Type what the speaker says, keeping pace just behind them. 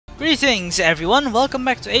Greetings everyone, welcome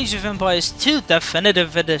back to Age of Empires 2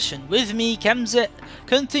 Definitive Edition. With me, Kemzit,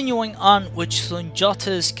 continuing on with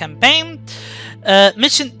Sundjata's campaign.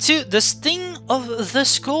 Mission 2, The Sting of the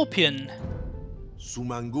Scorpion.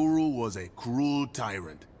 Sumanguru was a cruel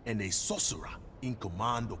tyrant and a sorcerer in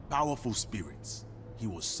command of powerful spirits. He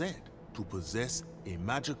was said to possess a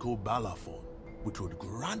magical balafon, which would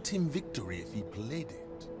grant him victory if he played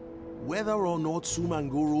it. Whether or not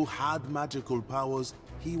Sumanguru had magical powers,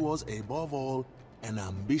 he was above all an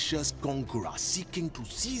ambitious conqueror seeking to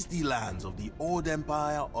seize the lands of the old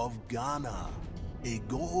empire of Ghana, a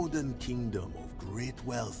golden kingdom of great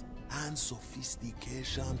wealth and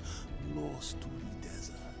sophistication lost to the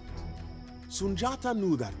desert. Sundjata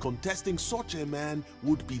knew that contesting such a man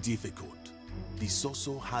would be difficult. The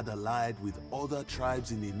Soso had allied with other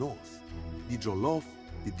tribes in the north, the Jollof,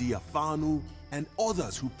 the Diafanu, and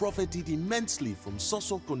others who profited immensely from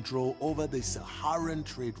Soso control over the Saharan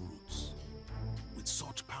trade routes. With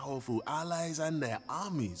such powerful allies and their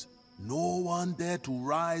armies, no one dared to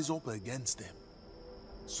rise up against them.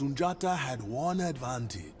 Sundjata had one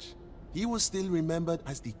advantage. He was still remembered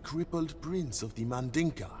as the crippled prince of the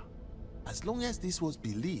Mandinka. As long as this was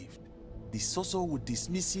believed, the Soso would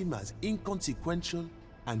dismiss him as inconsequential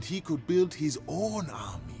and he could build his own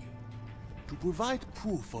army. To provide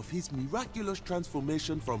proof of his miraculous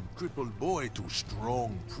transformation from crippled boy to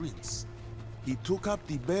strong prince, he took up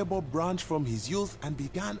the Berber branch from his youth and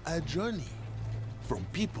began a journey. From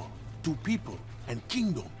people to people and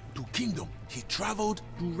kingdom to kingdom, he traveled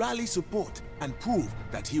to rally support and prove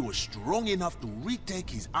that he was strong enough to retake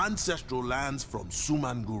his ancestral lands from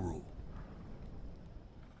Sumanguru.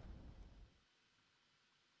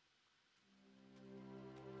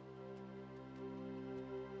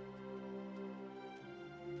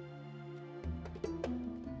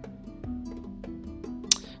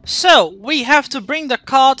 So, we have to bring the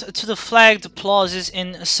cart to the flagged plazas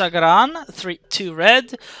in Sagaran, 2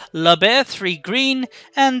 red, Labe 3 green,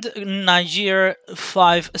 and Niger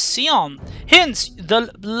 5 cyan. Hence,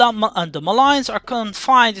 the Malines are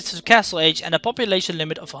confined to the castle age and a population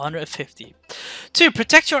limit of 150. 2.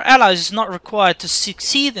 Protect your allies is not required to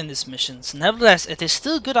succeed in these missions. Nevertheless, it is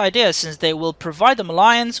still a good idea since they will provide the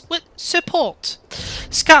Malians with support.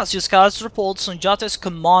 Scouts. Your scouts report Sundjata is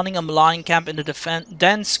commanding a Malayan camp in the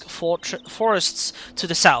dense forests to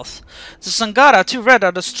the south. The Sangara, 2 red,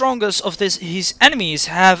 are the strongest of his enemies,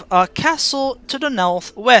 have a castle to the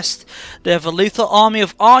northwest. They have a lethal army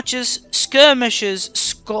of archers, skirmishers,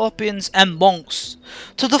 scorpions, and monks.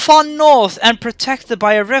 To the far north and protected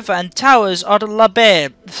by a river and towers are the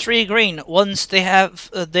Labe, 3 green. Once they have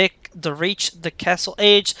reach the castle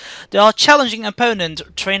age, they are challenging opponent,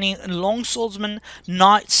 training longswordsmen,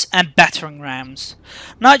 knights, and battering rams.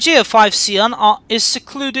 Niger 5 cyan is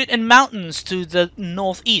secluded in mountains to the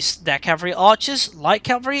northeast. Their cavalry archers, light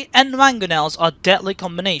cavalry, and mangonels are deadly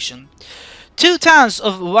combination. 2 towns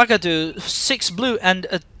of Ouagadougou, 6 blue, and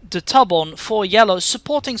the Tabon, 4 yellow,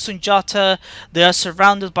 supporting Sundjata. They are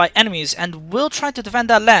surrounded by enemies and will try to defend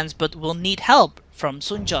their lands, but will need help from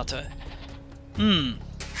Sundjata.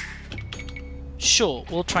 Sure,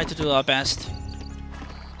 we'll try to do our best.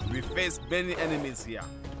 We face many enemies here,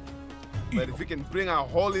 but if we can bring our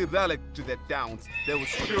holy relic to their towns, they will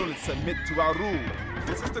surely submit to our rule.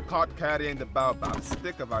 This is the cart carrying the baobab,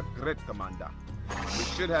 stick of our great commander. We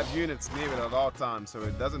should have units near it at all times so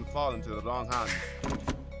it doesn't fall into the wrong hands.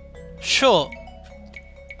 Sure.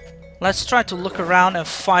 Let's try to look around and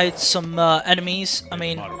fight some enemies. I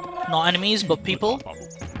mean, not enemies, but people.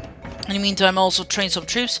 In the meantime, also train some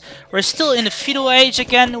troops. We're still in the feudal age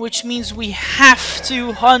again, which means we have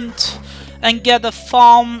to hunt and get a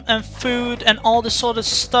farm and food and all this sort of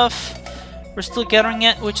stuff. We're still gathering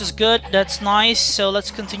it, which is good. That's nice. So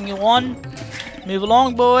let's continue on. Move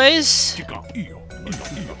along, boys.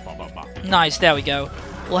 Nice, there we go.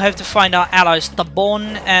 We'll have to find our allies,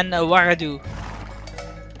 Tabon and Ouagadougou.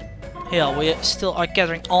 Here, we still are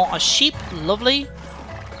gathering all our sheep. Lovely.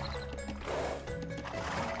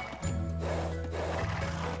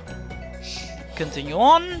 Continue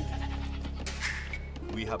on.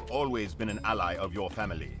 We have always been an ally of your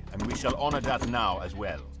family, and we shall honor that now as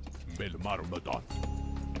well.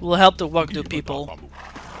 We'll help the Ouagadougou people.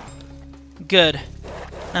 Good.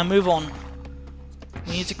 Now move on.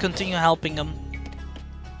 We need to continue helping them.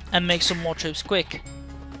 And make some more troops quick.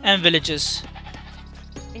 And villages.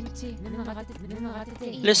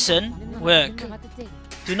 Listen, work.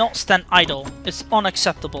 Do not stand idle. It's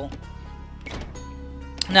unacceptable.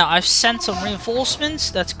 Now, I've sent some reinforcements,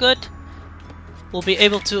 that's good. We'll be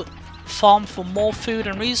able to farm for more food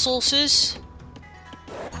and resources.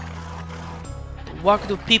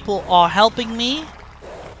 Ouagadougou people are helping me.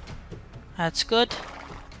 That's good.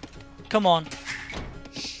 Come on.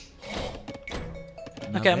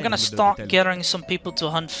 Okay, I'm gonna start gathering some people to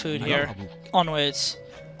hunt food here. Onwards.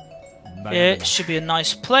 It should be a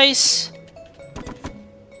nice place.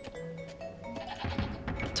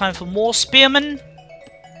 Time for more spearmen.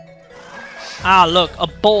 Ah, look, a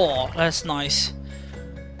boar. That's nice.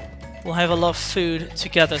 We'll have a lot of food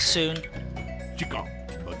together soon.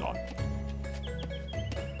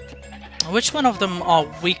 Which one of them are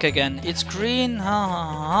weak again? It's green.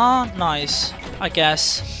 Nice. I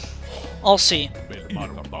guess. I'll see.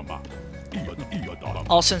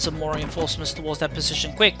 I'll send some more reinforcements towards that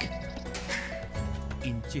position quick.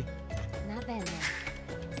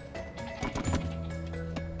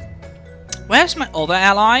 Where's my other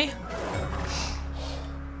ally?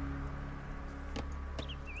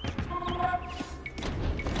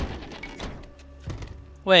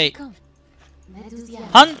 Wait.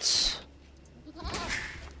 Hunt!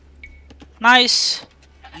 Nice!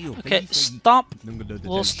 Okay, stop.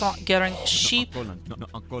 We'll start getting sheep.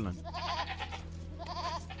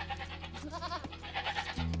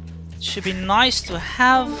 Should be nice to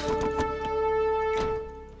have.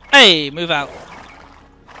 Hey, move out.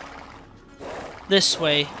 This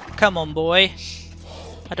way. Come on, boy.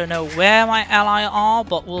 I don't know where my ally are,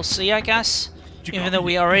 but we'll see, I guess. Even though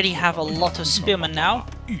we already have a lot of spearmen now.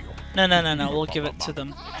 No, we'll give it to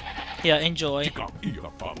them. Here, enjoy.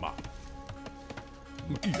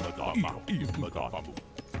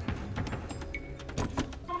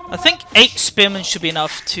 I think 8 spearmen should be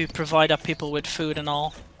enough to provide our people with food and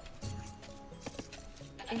all.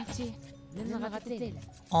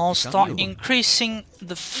 I'll start increasing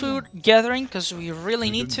the food gathering because we really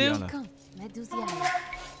need to.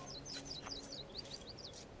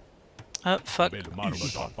 Oh, fuck.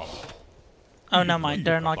 Oh, never mind.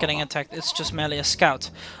 They're not getting attacked. It's just merely a scout.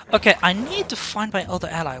 Okay, I need to find my other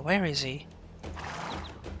ally. Where is he?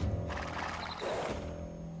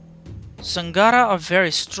 Sundjata are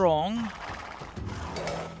very strong.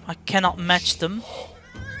 I cannot match them.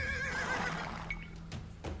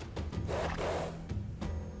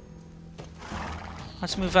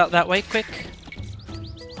 Let's move out that way quick.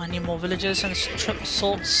 I need more villages and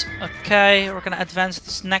assaults. Okay, we're gonna advance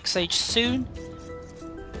this next stage soon.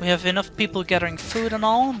 We have enough people gathering food and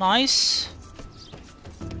all. Nice.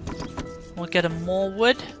 We'll get more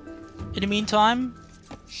wood in the meantime.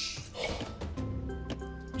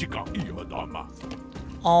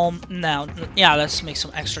 Now, yeah, let's make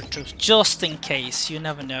some extra troops just in case. You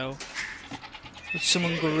never know. With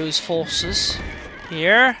Sumunguru's forces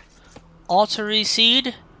here. Artery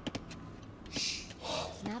seed.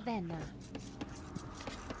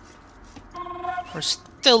 We're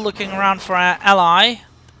still looking around for our ally.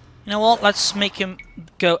 You know what? Let's make him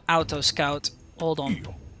go auto scout. Hold on.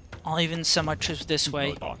 I'll even send my troops this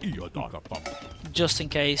way. Just in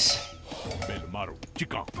case.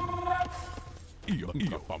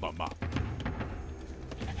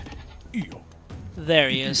 There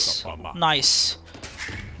he is. Nice.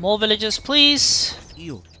 More villages, please.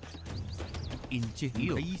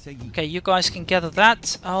 Okay, you guys can gather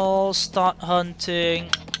that. I'll start hunting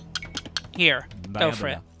here. Go for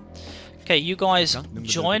it. Okay, you guys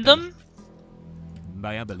join them.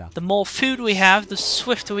 The more food we have, the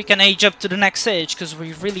swifter we can age up to the next stage, because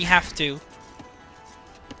we really have to.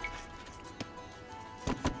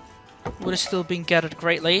 Wood is still being gathered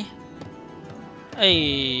greatly.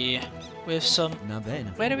 Hey, with some...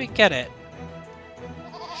 Where do we get it?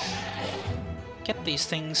 Get these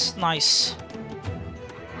things. Nice.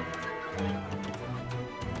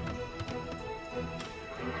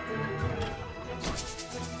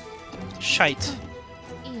 Shite.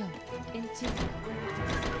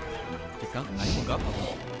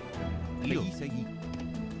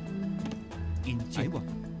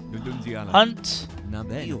 Hunt.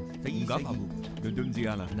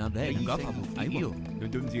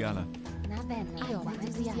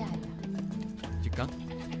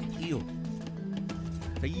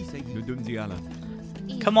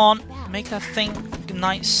 Come on, make that thing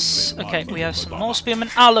nice. Okay, we have some more spearmen.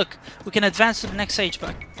 Ah, look, we can advance to the next stage,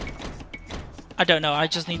 but I don't know. I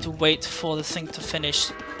just need to wait for the thing to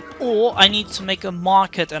finish. Or I need to make a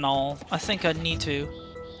market and all. I think I need to.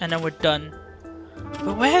 And then we're done.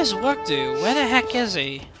 But where's Workdo? Where the heck is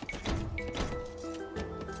he?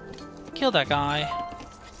 Kill that guy.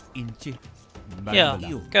 Yeah,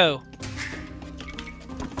 go.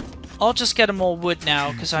 I'll just get more wood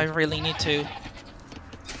now, because I really need to.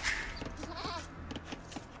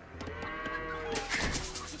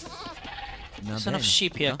 There's enough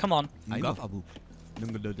sheep here, come on.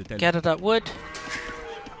 Gather that wood.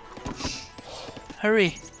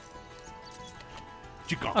 Hurry.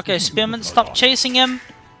 Okay, Spearman, stop chasing him.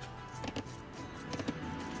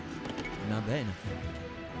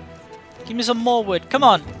 Give me some more wood. Come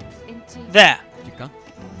on. There.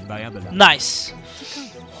 Nice.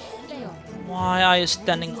 Why are you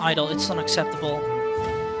standing idle? It's unacceptable.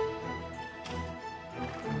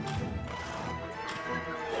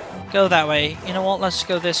 Go that way. You know what? Let's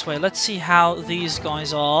go this way. Let's see how these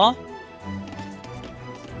guys are.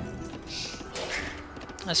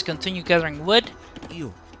 Let's continue gathering wood.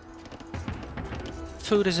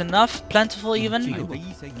 Food is enough, plentiful even.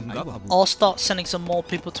 I'll start sending some more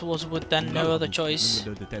people towards wood then, no other choice.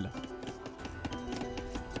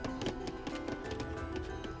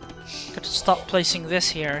 Gotta start placing this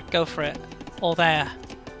here, go for it. Or there.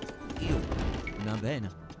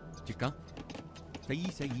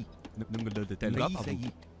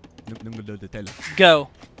 Go.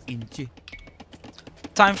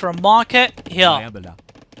 Time for a market, here.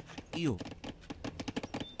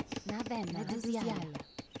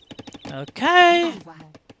 Okay,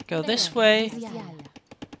 go this way.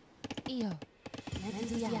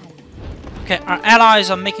 Okay, our allies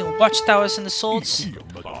are making watchtowers in the swords.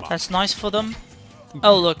 That's nice for them.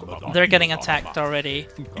 Oh look, they're getting attacked already.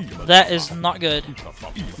 That is not good.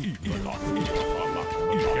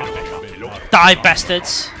 Die,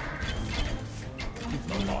 bastards!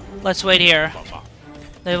 Let's wait here.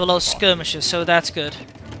 They have a lot of skirmishes, so that's good.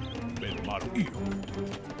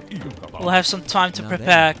 We'll have some time to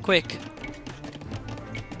prepare, quick.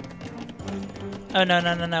 Oh no,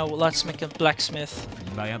 no, no, no, let's make a blacksmith.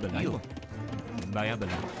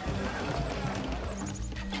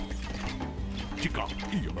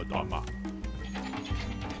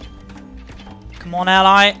 Come on,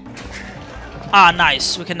 ally. Ah,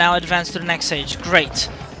 nice. We can now advance to the next stage. Great.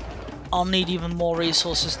 I'll need even more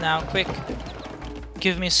resources now, quick.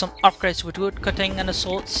 Give me some upgrades with wood cutting and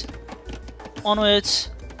assaults. Onwards.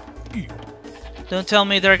 Don't tell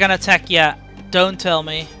me they're gonna attack yet. Don't tell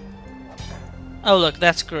me. Oh look,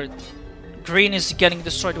 that's good. Green is getting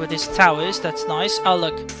destroyed with his towers. That's nice. Oh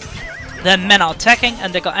look. Their men are attacking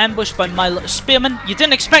and they got ambushed by my spearmen. You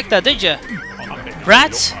didn't expect that, did you?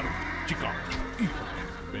 Brats?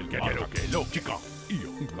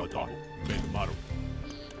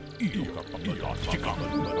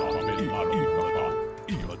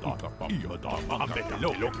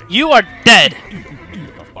 You are dead!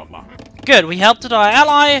 Good, we helped our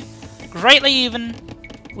ally. Greatly even.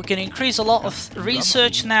 We can increase a lot of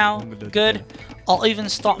research now. Good. I'll even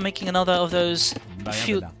start making another of those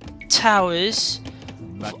few towers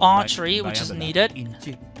for archery, which is needed.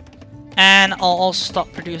 And I'll also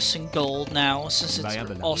start producing gold now, since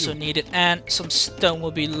it's also needed. And some stone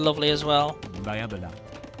will be lovely as well.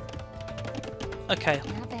 Okay.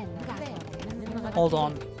 Hold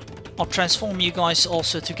on. I'll transform you guys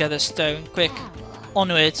also to gather stone. Quick.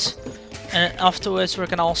 Onwards. And afterwards we're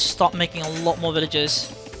gonna also start making a lot more villages.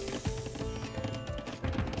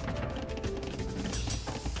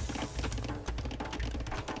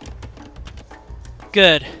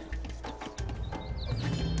 Good.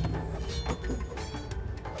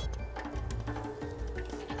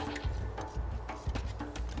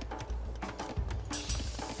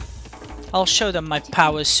 I'll show them my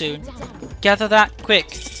powers soon. Gather that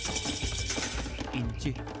quick.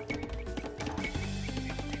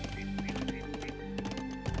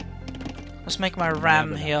 Let's make my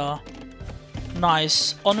ram here.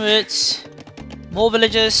 Nice. Onwards. More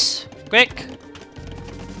villages. Quick.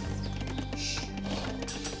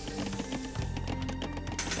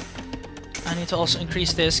 I need to also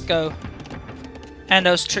increase this. Go. And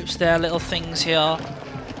those troops there, little things here.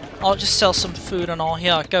 I'll just sell some food and all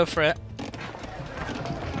here. Go for it.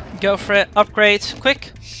 Go for it. Upgrade.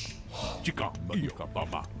 Quick.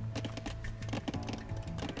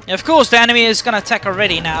 Of course, the enemy is gonna attack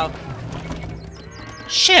already now.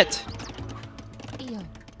 Shit!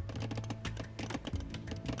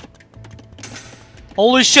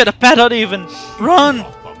 Holy shit, a pet not even! Run!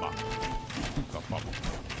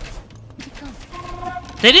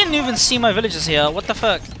 They didn't even see my villages here, what the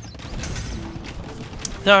fuck?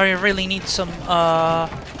 Though I really need some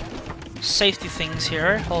safety things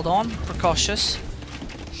here. Hold on, precautious.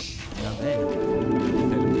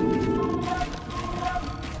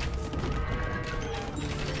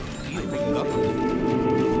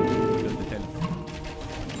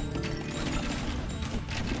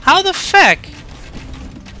 How the fuck?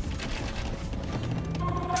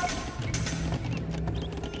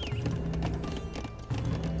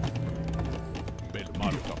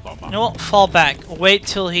 You know what? Fall back. Wait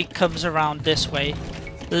till he comes around this way.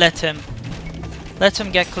 Let him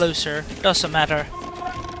get closer. Doesn't matter.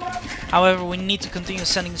 However, we need to continue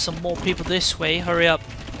sending some more people this way. Hurry up.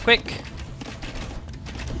 Quick.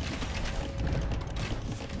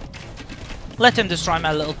 Let him destroy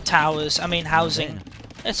my little towers. I mean housing.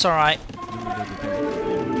 It's alright.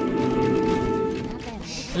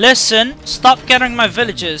 Listen, stop gathering my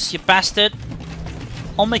villagers, you bastard.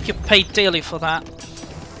 I'll make you pay daily for that.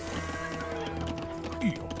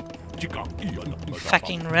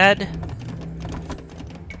 Fucking red.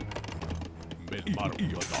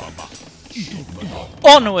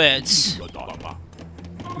 Onwards!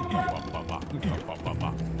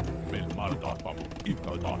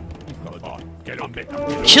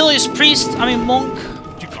 Kill his priest, I mean monk.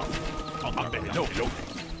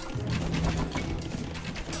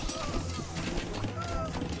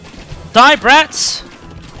 Die, brats!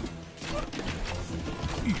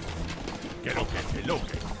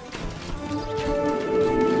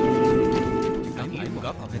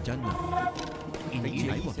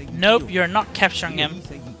 Nope, you're not capturing him.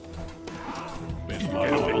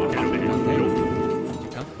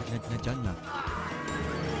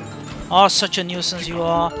 Oh, such a nuisance you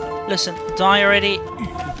are. Listen, die already.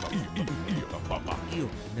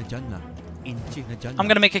 I'm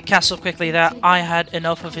gonna make a castle quickly there. I had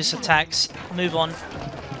enough of his attacks. Move on.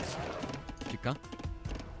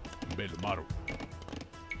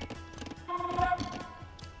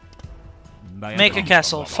 Make a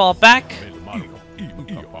castle. Fall back.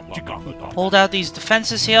 Hold out these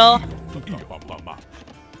defenses here.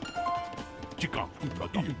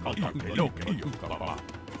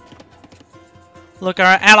 Look,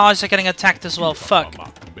 our allies are getting attacked as well. Fuck.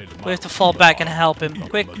 We have to fall back and help him.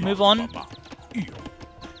 Quick, move on.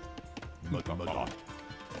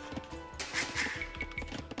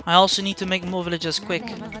 I also need to make more villages quick.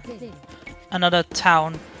 Another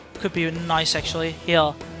town could be nice actually.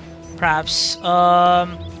 Here, perhaps.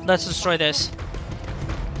 Let's destroy this.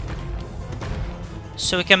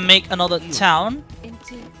 So we can make another town.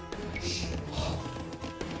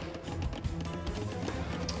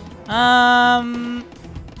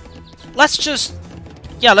 Let's just...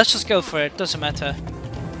 yeah, let's just go for it. Doesn't matter.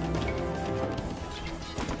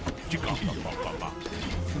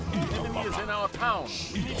 Enemy is in our town.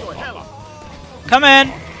 We need your help. Come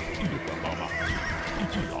in.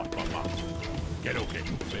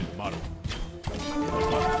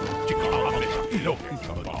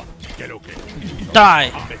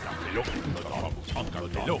 Die.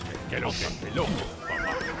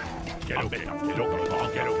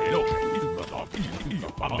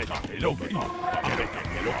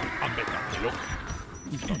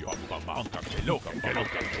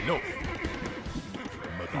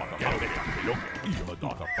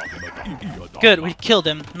 Good, we killed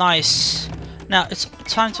him. Nice. Now it's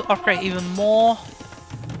time to upgrade even more.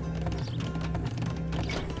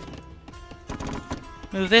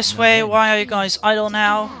 Move this way. Why are you guys idle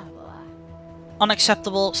now?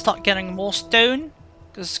 Unacceptable. Start getting more stone.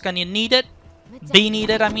 Because it's gonna need it. Be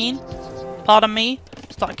needed, I mean. Pardon me.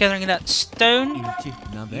 Start gathering that stone.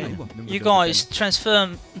 You guys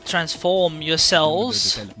transform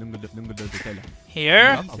yourselves.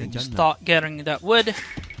 Here. Start gathering that wood.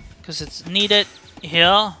 Because it's needed.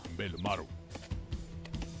 Here.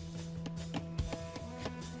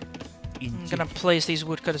 I'm gonna place these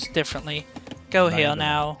woodcutters differently. Go here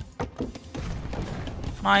now.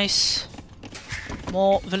 Nice.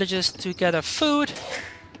 More villagers to gather food.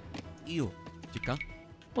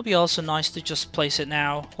 Would be also nice to just place it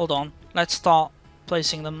now. Hold on. Let's start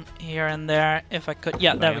placing them here and there if I could.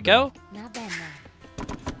 Yeah, there we go.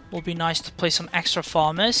 Would be nice to place some extra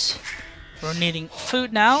farmers. We're needing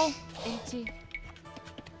food now.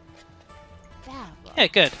 Yeah,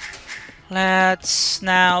 good. Let's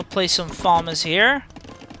now place some farmers here.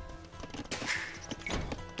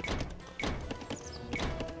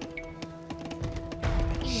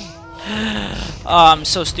 Oh, I'm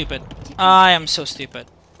so stupid. I am so stupid.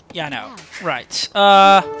 Yeah, I know. Right.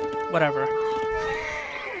 Whatever.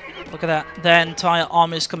 Look at that. The entire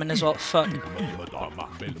army is coming as well. Fuck.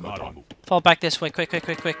 Fall back this way. Quick, quick,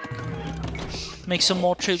 quick, quick. Make some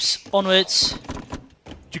more troops. Onwards.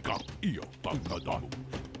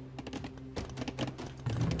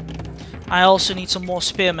 I also need some more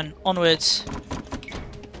spearmen. Onwards.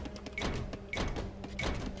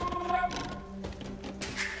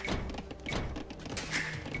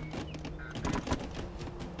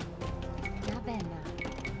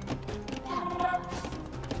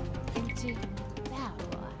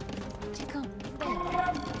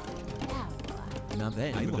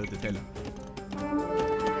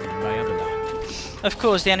 Of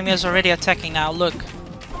course, the enemy is already attacking now. Look.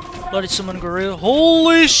 Bloody summon guru.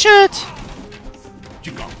 Holy shit!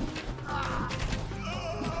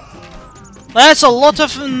 That's a lot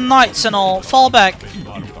of knights and all. Fall back.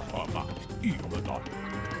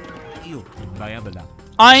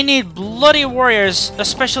 I need bloody warriors,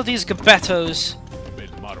 especially these Gabettos.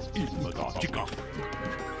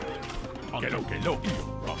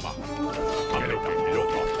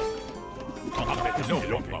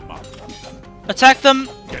 Attack them.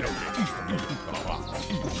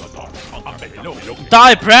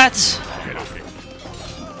 Die, brats.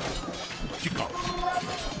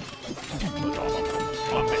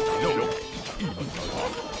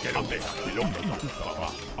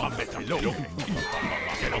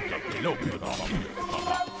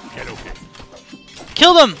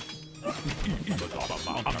 Kill them.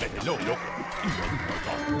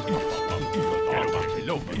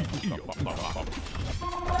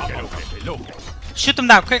 Shoot them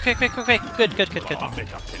now. Quick, quick, quick, quick, quick. Good, good, good, good.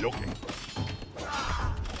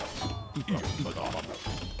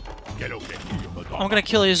 I'm gonna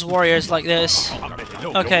kill his warriors like this.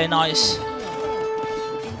 Okay, nice.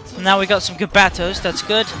 Now we got some Gabatos, that's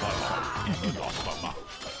good.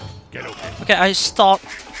 Okay, I start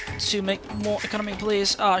to make more economy,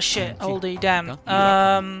 please. Ah, shit, holy damn.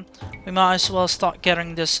 We might as well start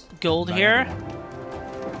getting this gold here.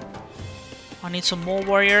 I need some more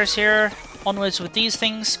warriors here. Onwards with these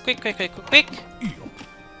things. Quick, quick, quick, quick, quick.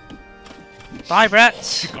 Bye,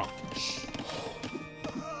 brats.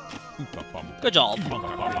 Good job.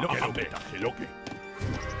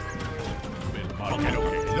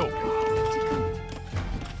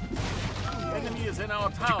 Enemy is in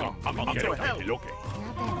our town.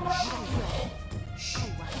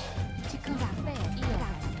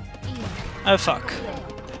 Oh fuck.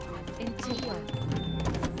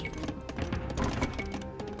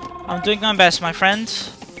 I'm doing my best, my friend.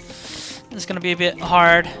 It's gonna be a bit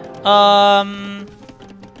hard.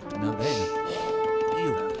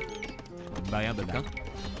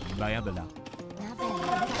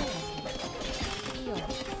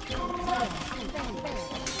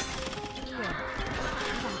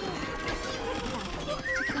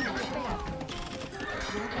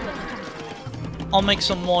 I'll make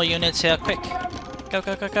some more units here, quick. Go,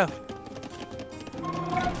 go, go, go.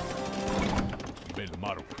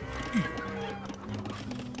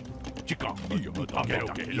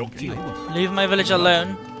 Leave my village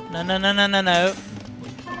alone. No, no, no, no, no, no.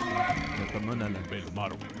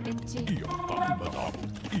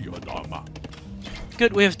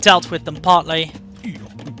 Good, we've dealt with them partly.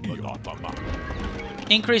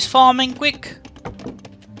 Increase farming, quick.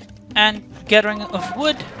 And gathering of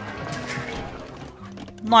wood.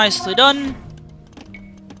 Nicely done.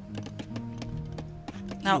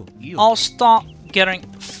 Now, I'll start getting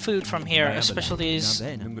food from here, especially these,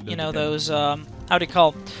 you know, those, how do you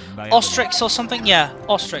call ostrix or something? Yeah,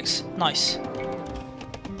 ostrix. Nice.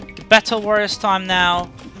 Better warriors time now.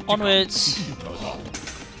 Onwards.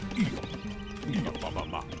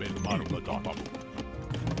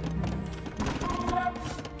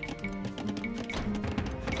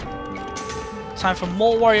 Time for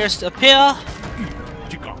more warriors to appear.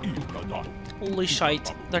 Holy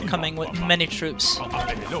shite, they're coming with many troops.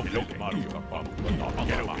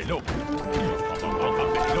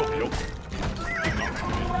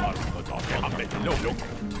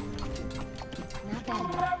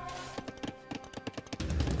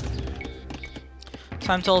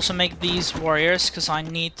 Time to also make these warriors, because I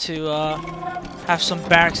need to have some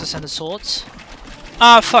barracks and swords.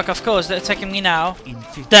 Ah, fuck, of course, they're attacking me now.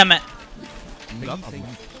 Damn it.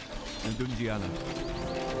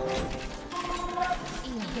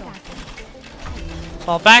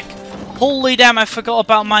 Fall back. Holy damn, I forgot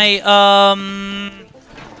about my,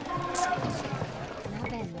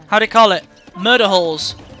 how do you call it? Murder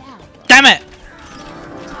holes. Damn it!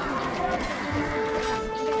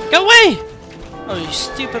 Go away! Oh, you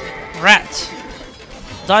stupid rat.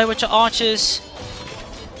 Die with your archers.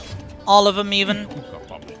 All of them even.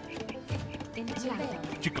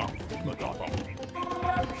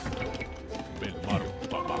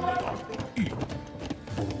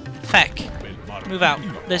 Feck. Move out.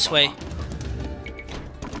 This way.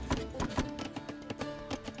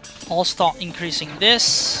 I'll start increasing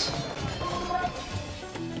this.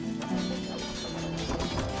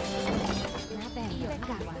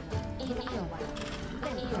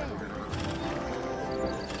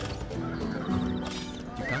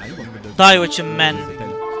 Die with your men.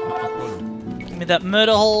 Give me that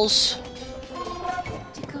murder holes.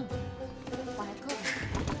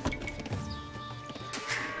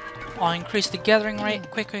 I'll increase the gathering rate.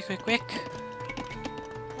 Quick, quick, quick, quick.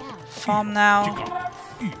 Farm now.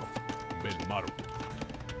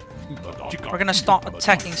 We're gonna start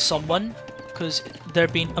attacking someone because they're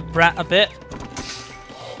being a brat a bit.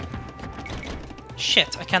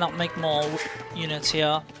 Shit, I cannot make more units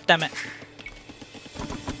here. Damn it.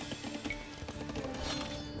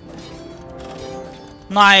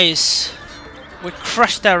 Nice. We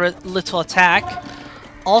crushed their little attack.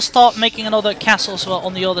 I'll start making another castle as well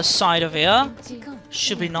on the other side of here.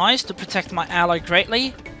 Should be nice to protect my ally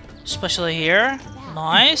greatly. Especially here.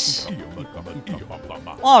 Nice.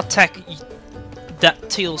 I'll attack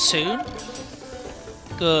that teal soon.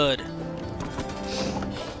 Good.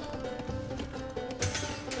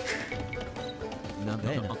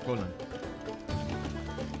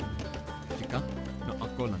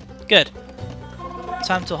 Good.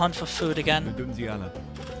 Time to hunt for food again.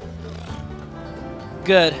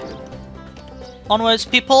 Good. Onwards,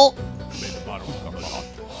 people.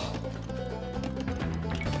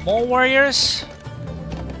 More warriors.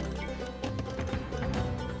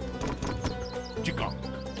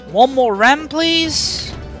 One more ram,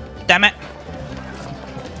 please. Damn it.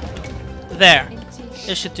 There.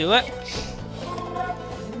 This should do it.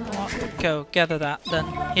 Go, gather that then.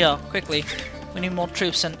 Here, quickly. We need more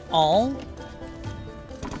troops and all.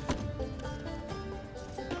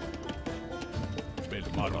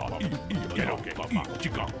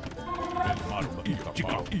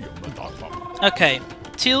 Okay,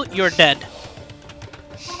 Teal, you're dead.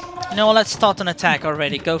 You know what, let's start an attack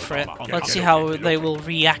already, go for it. Let's see how they will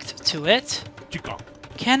react to it.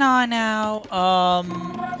 Can I now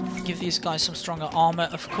give these guys some stronger armor,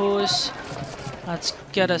 of course. Let's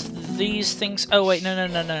get us these things. Oh wait,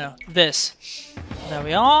 no. This. There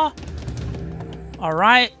we are.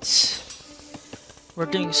 Alright. We're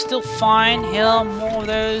doing still fine here. More of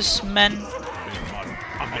those men.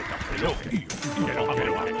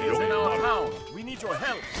 We need your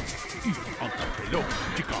help.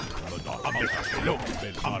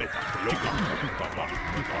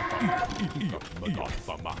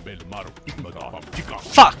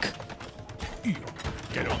 Fuck!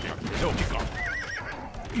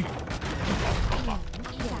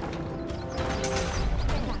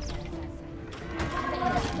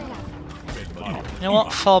 You know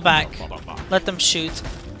what? Fall back. Let them shoot.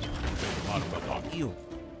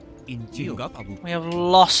 We have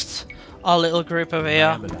lost our little group over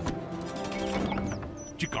here.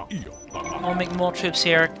 I'll make more troops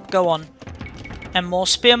here. Go on. And more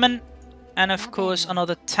spearmen. And of course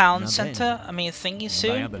another town center. I mean thingy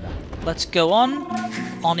soon. Let's go on.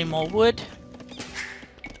 I'll need more wood.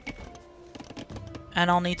 And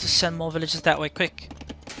I'll need to send more villagers that way. Quick.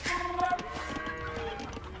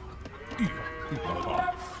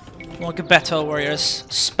 More Gabetto warriors.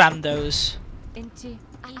 Spam those.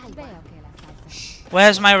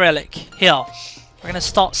 Where's my relic? Here. We're gonna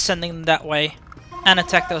start sending them that way. And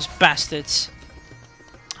attack those bastards.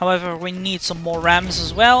 However, we need some more rams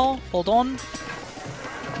as well. Hold on.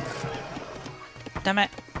 Damn it.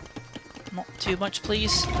 Not too much,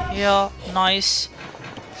 please. Yeah, nice.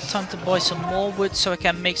 Time to buy some more wood so I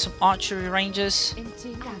can make some archery ranges.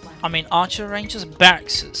 I mean, archery ranges?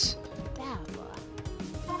 Barracks.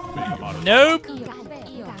 Nope.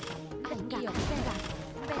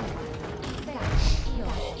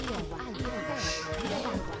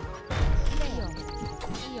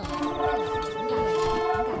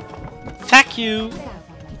 Fuck you.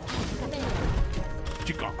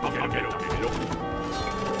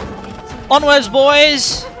 Onwards,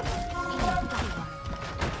 boys.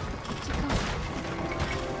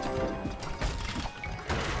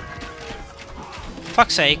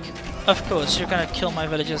 Fuck's sake. Of course, you're gonna kill my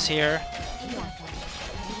villagers here.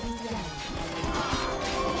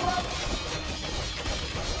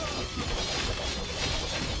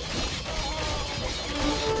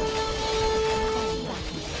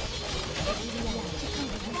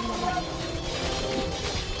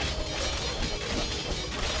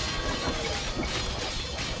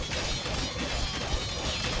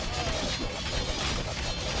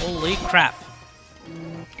 Holy crap.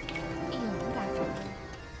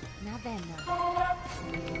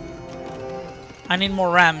 I need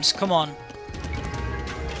more rams, come on.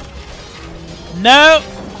 No!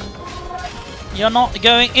 You're not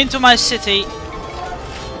going into my city.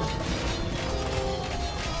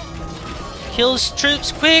 Kills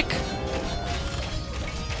troops, quick!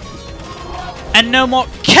 And no more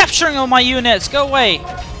capturing of my units, go away!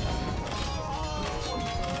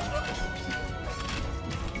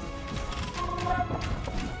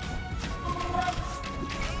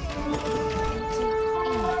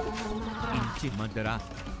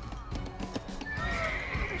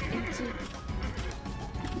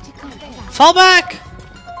 Fall back!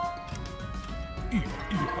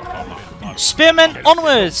 Spearmen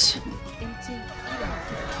onwards!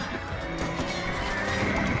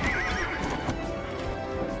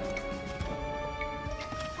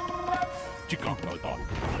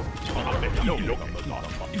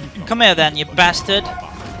 Come here then, you bastard.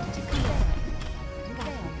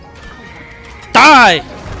 Die!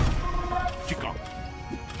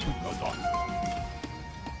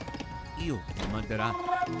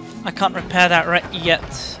 I can't repair that right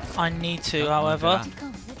yet. I need to, however.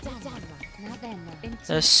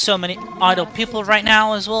 There's so many idle people right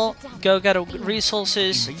now as well. Go get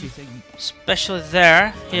resources, especially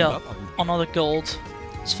there. Here, another gold.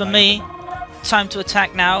 It's for me. Time to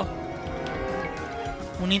attack now.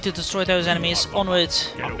 We need to destroy those enemies.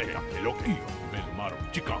 Onwards.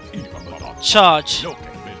 Charge.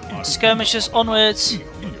 Skirmishers onwards.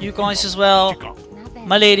 You guys as well.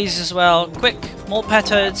 My ladies as well. Quick, more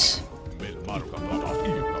petards.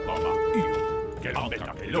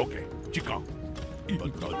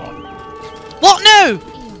 What? No!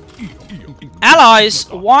 Allies,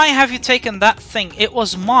 why have you taken that thing? It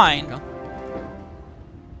was mine.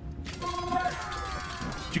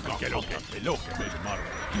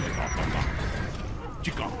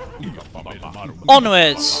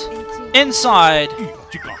 Onwards! Inside!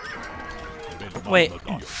 Wait,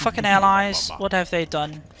 fucking allies, what have they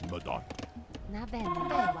done?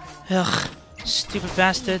 Ugh, stupid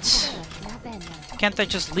bastards. Can't they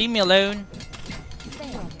just leave me alone?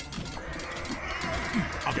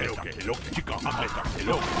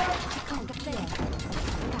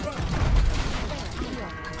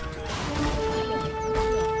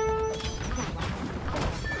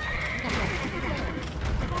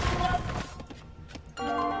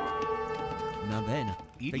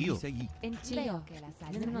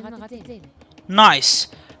 Nice.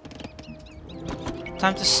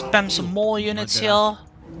 Time to spam some more units here.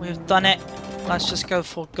 We've done it. Let's just go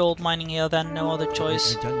for gold mining here then, no other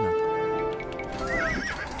choice.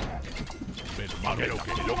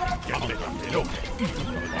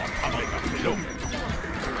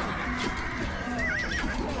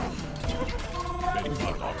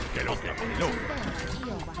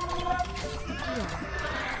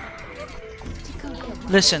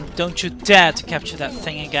 Listen, don't you dare to capture that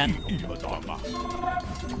thing again.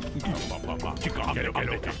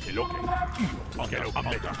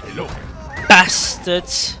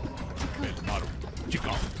 Bastards!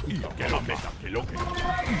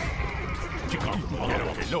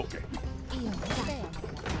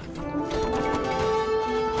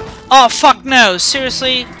 Oh fuck no,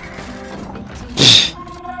 seriously?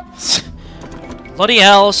 Bloody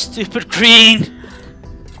hell, stupid green!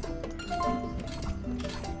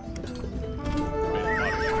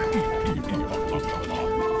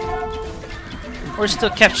 We're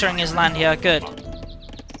still capturing his land here, good.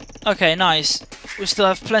 Okay, nice. We still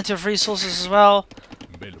have plenty of resources as well.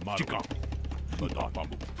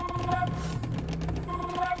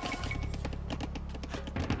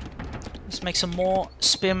 Let's make some more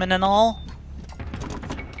spearmen and all.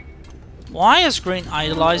 Why is green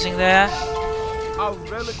idolizing there? Our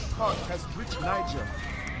relic cart has reached Niger.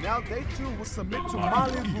 Now they too will submit to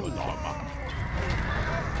Mali rule.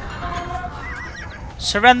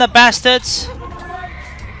 Surrender, bastards!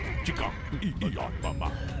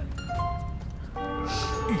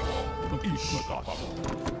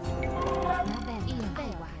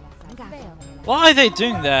 What are they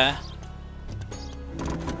doing there?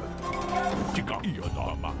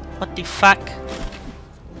 What the fuck?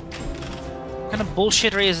 What kind of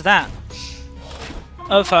bullshittery is that?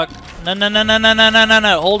 Oh fuck. No no no no no no no no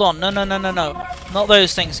no, hold on, no no no no no. Not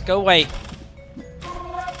those things, go away.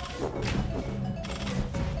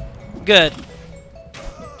 Good.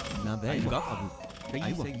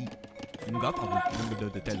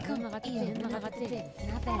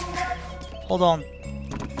 Hold on.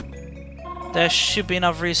 There should be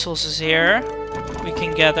enough resources here we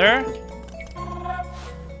can gather.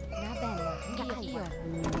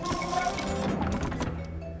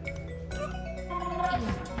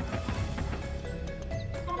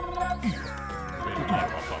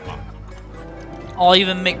 I'll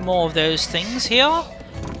even make more of those things here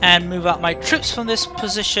and move out my troops from this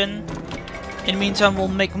position. In the meantime, we'll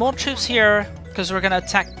make more troops here because we're gonna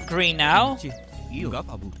attack green now.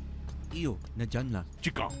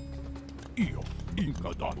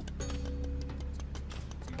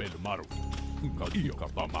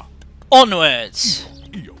 Onwards!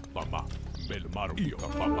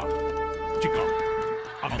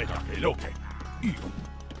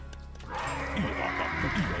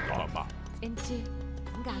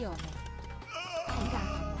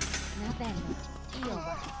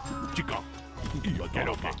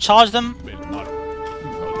 Charge them.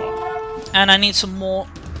 And I need some more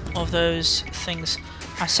of those things.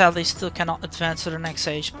 I sadly still cannot advance to the next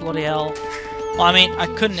age. Bloody hell. Well, I mean, I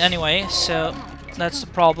couldn't anyway, so that's the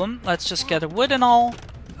problem. Let's just gather wood and all.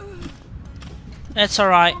 It's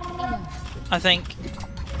alright. I think.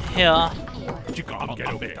 Here.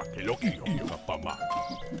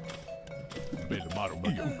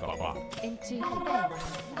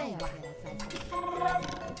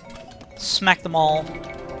 Smack them all.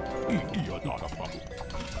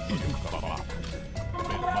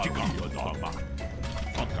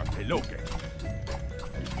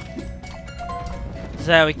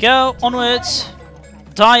 There we go. Onwards.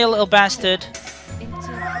 Die, you little bastard.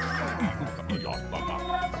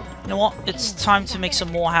 You know what? It's time to make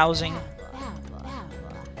some more housing.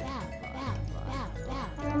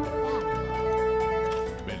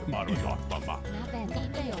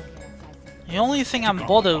 The only thing I'm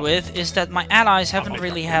bothered with is that my allies haven't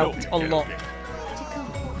really helped a lot.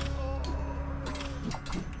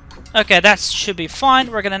 Okay, that should be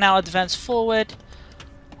fine. We're gonna now advance forward.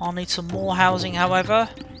 I'll need some more housing, however.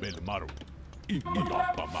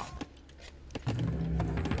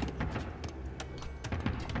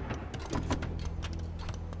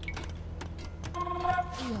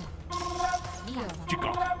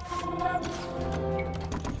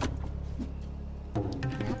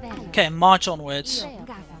 Okay, march onwards.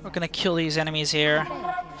 We're gonna kill these enemies here.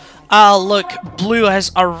 Ah, look, blue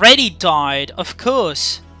has already died, of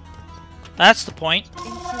course. That's the point.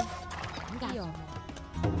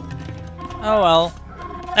 Oh well.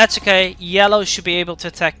 That's okay. Yellow should be able to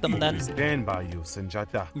attack them then. We stand by you,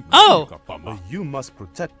 Sundjata. Oh! But you must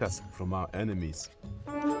protect us from our enemies.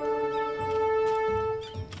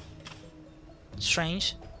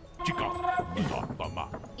 Strange.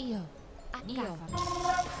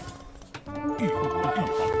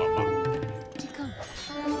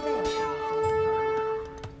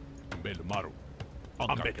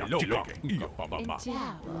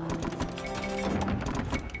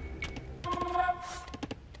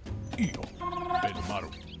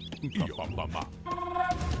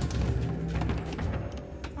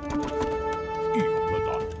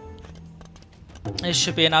 It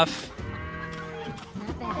should be enough.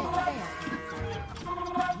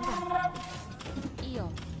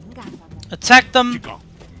 Attack them!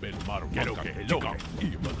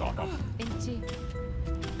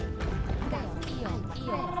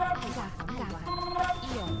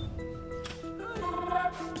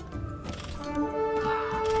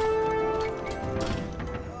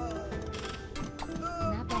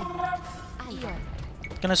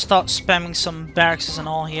 Gonna start spamming some barracks and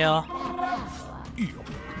all here.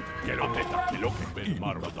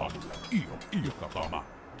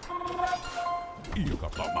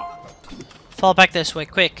 Fall back this way,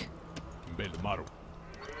 quick.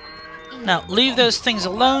 Now, leave those things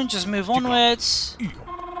alone, just move onwards.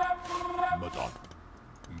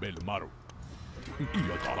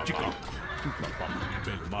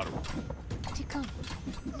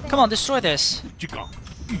 Come on, destroy this.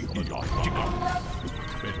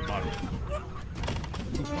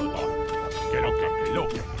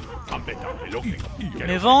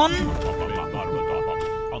 Move on.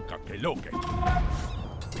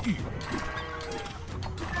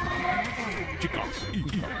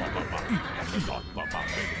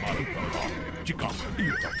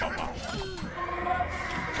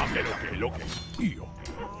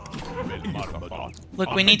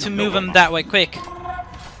 Look, we need to move him that way, quick.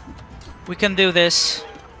 We can do this.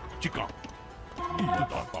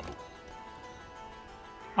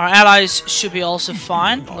 Our allies should be also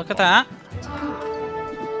fine. Look at that.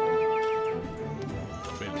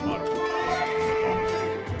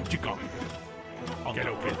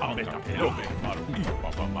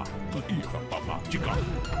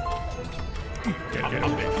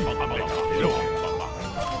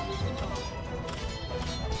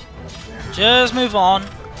 Just move on. The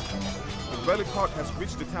relic cart has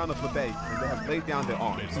reached the town of Labay, and they have laid down their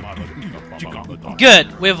arms.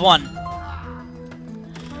 Good, we've won.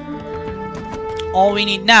 All we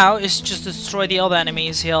need now is just to destroy the other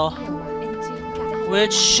enemies here.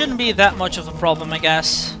 Which shouldn't be that much of a problem, I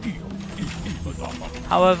guess.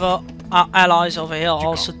 However, our allies over here are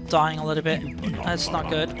also dying a little bit. That's not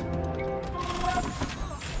good.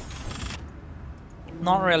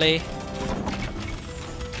 Not really.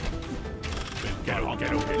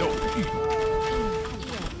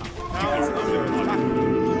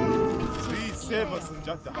 Please save us,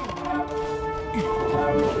 Sundjata.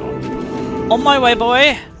 On my way,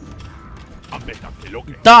 boy!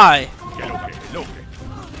 Die!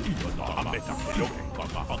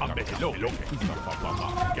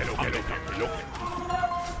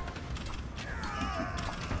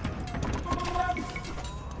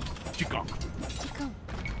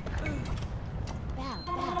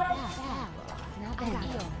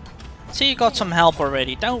 See, you got some help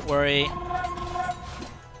already, don't worry.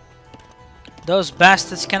 Those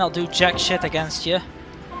bastards cannot do jack shit against you.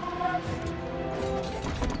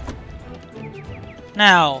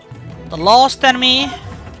 Now, the last enemy,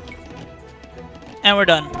 and we're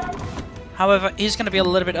done. However, he's going to be a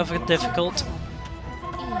little bit of a difficult.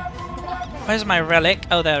 Where's my relic?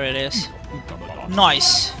 Oh, there it is.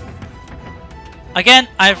 Nice. Again,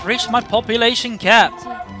 I've reached my population cap.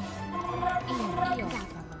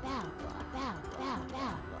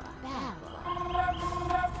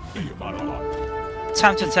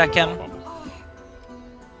 Time to attack him.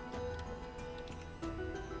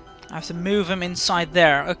 I have to move him inside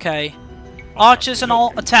there. Okay. Archers and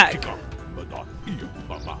all, attack.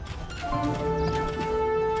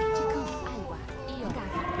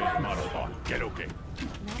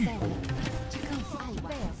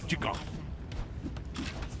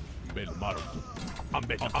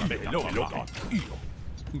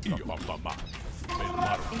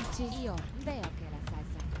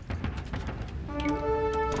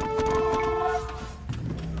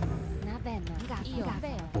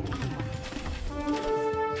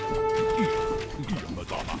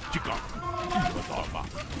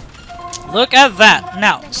 Look at that.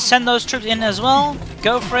 Now, send those troops in as well.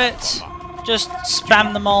 Go for it. Just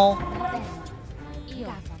spam them all.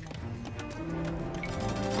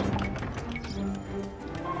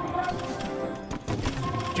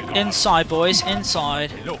 Inside, boys.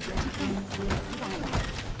 Inside.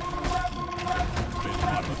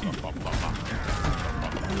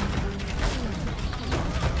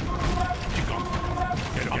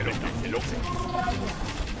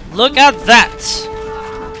 Look at that!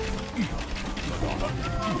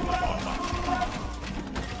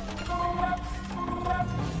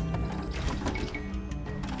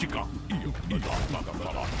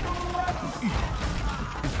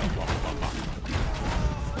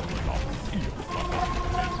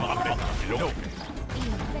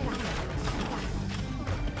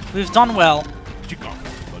 We've done well.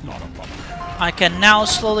 I can now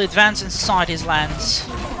slowly advance inside his lands.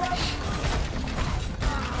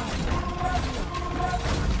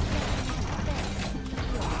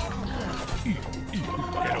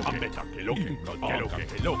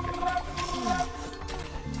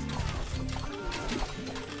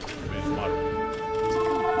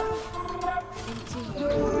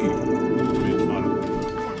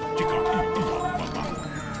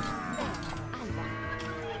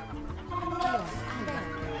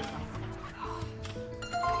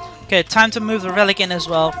 Okay, time to move the relic in as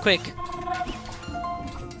well. Quick.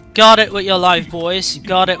 Got it with your life, boys.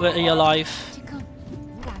 Got it with your life.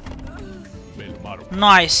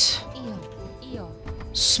 Nice.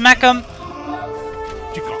 Smack him.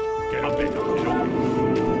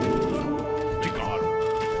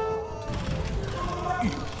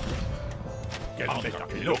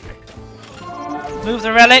 Move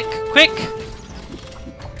the relic. Quick.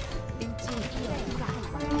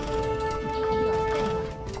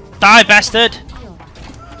 Die, bastard!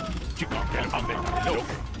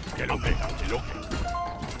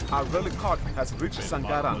 Our relic cart has reached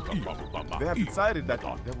Sanggaran. They have decided that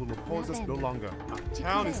they will oppose us no longer. Our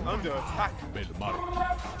town is under attack.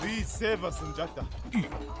 Please save us, Sundjata.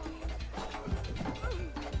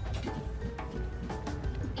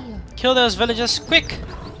 Kill those villagers, quick!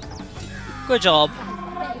 Good job.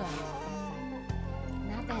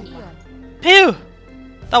 Pew!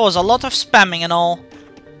 That was a lot of spamming and all.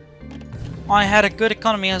 I had a good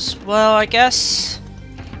economy as well, I guess.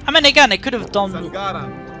 I mean, again, it could have done.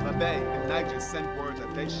 Sanggaran, Labay, and Niger sent word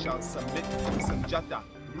that they shall submit to Sundjata,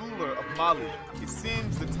 ruler of Mali. It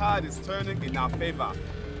seems the tide is turning in our favor.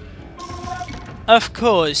 Of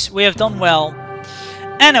course, we have done well.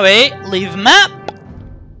 Anyway, leave map.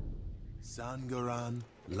 Sanggaran,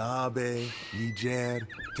 Labe, Niger,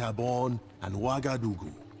 Gabon, and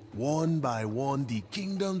Ouagadougou. One by one, the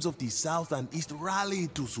kingdoms of the south and east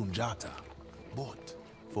rallied to Sundjata. But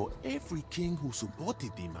for every king who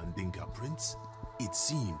supported the Mandinka prince, it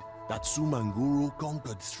seemed that Sumanguru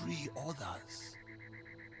conquered 3 others.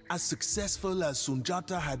 As successful as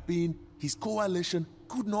Sundjata had been, his coalition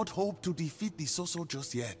could not hope to defeat the Soso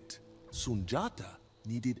just yet. Sundjata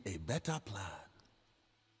needed a better plan.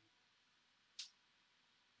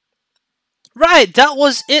 Right, that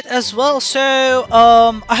was it as well. So,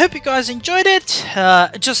 I hope you guys enjoyed it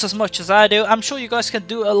just as much as I do. I'm sure you guys can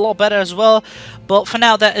do a lot better as well. But for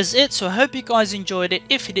now, that is it. So, I hope you guys enjoyed it.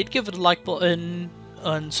 If you did, give it a like button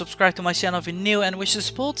and subscribe to my channel if you're new and wish to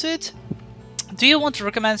support it. Do you want to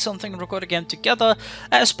recommend something and record a game together?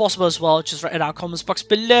 That is possible as well. Just write it in our comments box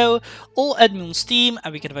below or add me on Steam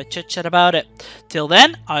and we can have a chit chat about it. Till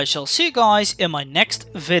then, I shall see you guys in my next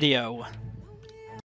video.